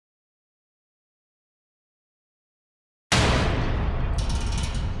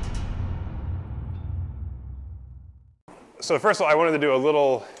So first of all, I wanted to do a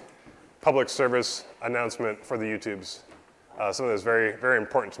little public service announcement for the YouTubes. Something that's very, very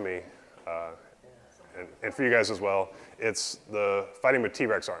important to me, and for you guys as well. It's the fighting with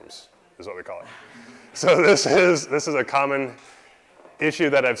T-Rex arms, is what we call it. So this is a common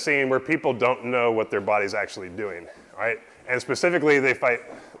issue that I've seen where people don't know what their body's actually doing, right? And specifically, they fight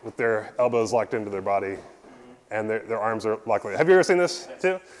with their elbows locked into their body and their arms are locked. Have you ever seen this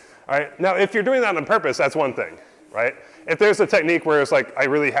too? All right, now if you're doing that on purpose, that's one thing, right? If there's a technique where it's like, I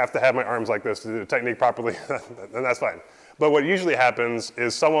really have to have my arms like this to do the technique properly, then that's fine. But what usually happens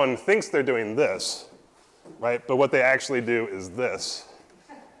is someone thinks they're doing this, right? But what they actually do is this,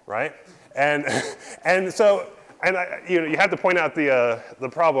 right? And you have to point out the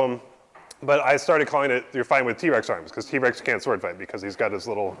problem, but I started calling it you're fighting with T-Rex arms, because T-Rex can't sword fight because he's got his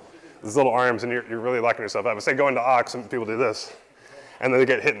little arms and you're really locking yourself up. I say go into ox and people do this, and then they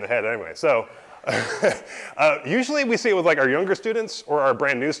get hit in the head anyway. So usually we see it with like our younger students or our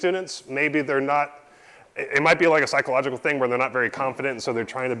brand new students. Maybe they're not, it might be like a psychological thing where they're not very confident and so they're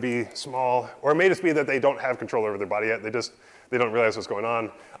trying to be small, or it may just be that they don't have control over their body yet. They don't realize what's going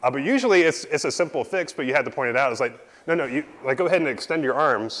on. But usually it's a simple fix, but you had to point it out. It's like, no, you like go ahead and extend your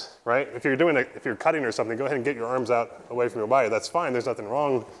arms, right? If you're cutting or something, go ahead and get your arms out away from your body. That's fine, there's nothing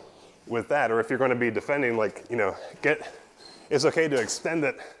wrong with that. Or if you're gonna be defending, like, it's okay to extend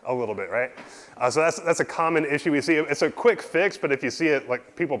it a little bit, right? So that's a common issue we see. It's a quick fix, but if you see it,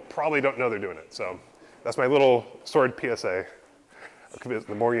 like, people probably don't know they're doing it. So that's my little sword PSA.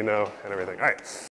 The more you know and everything. All right.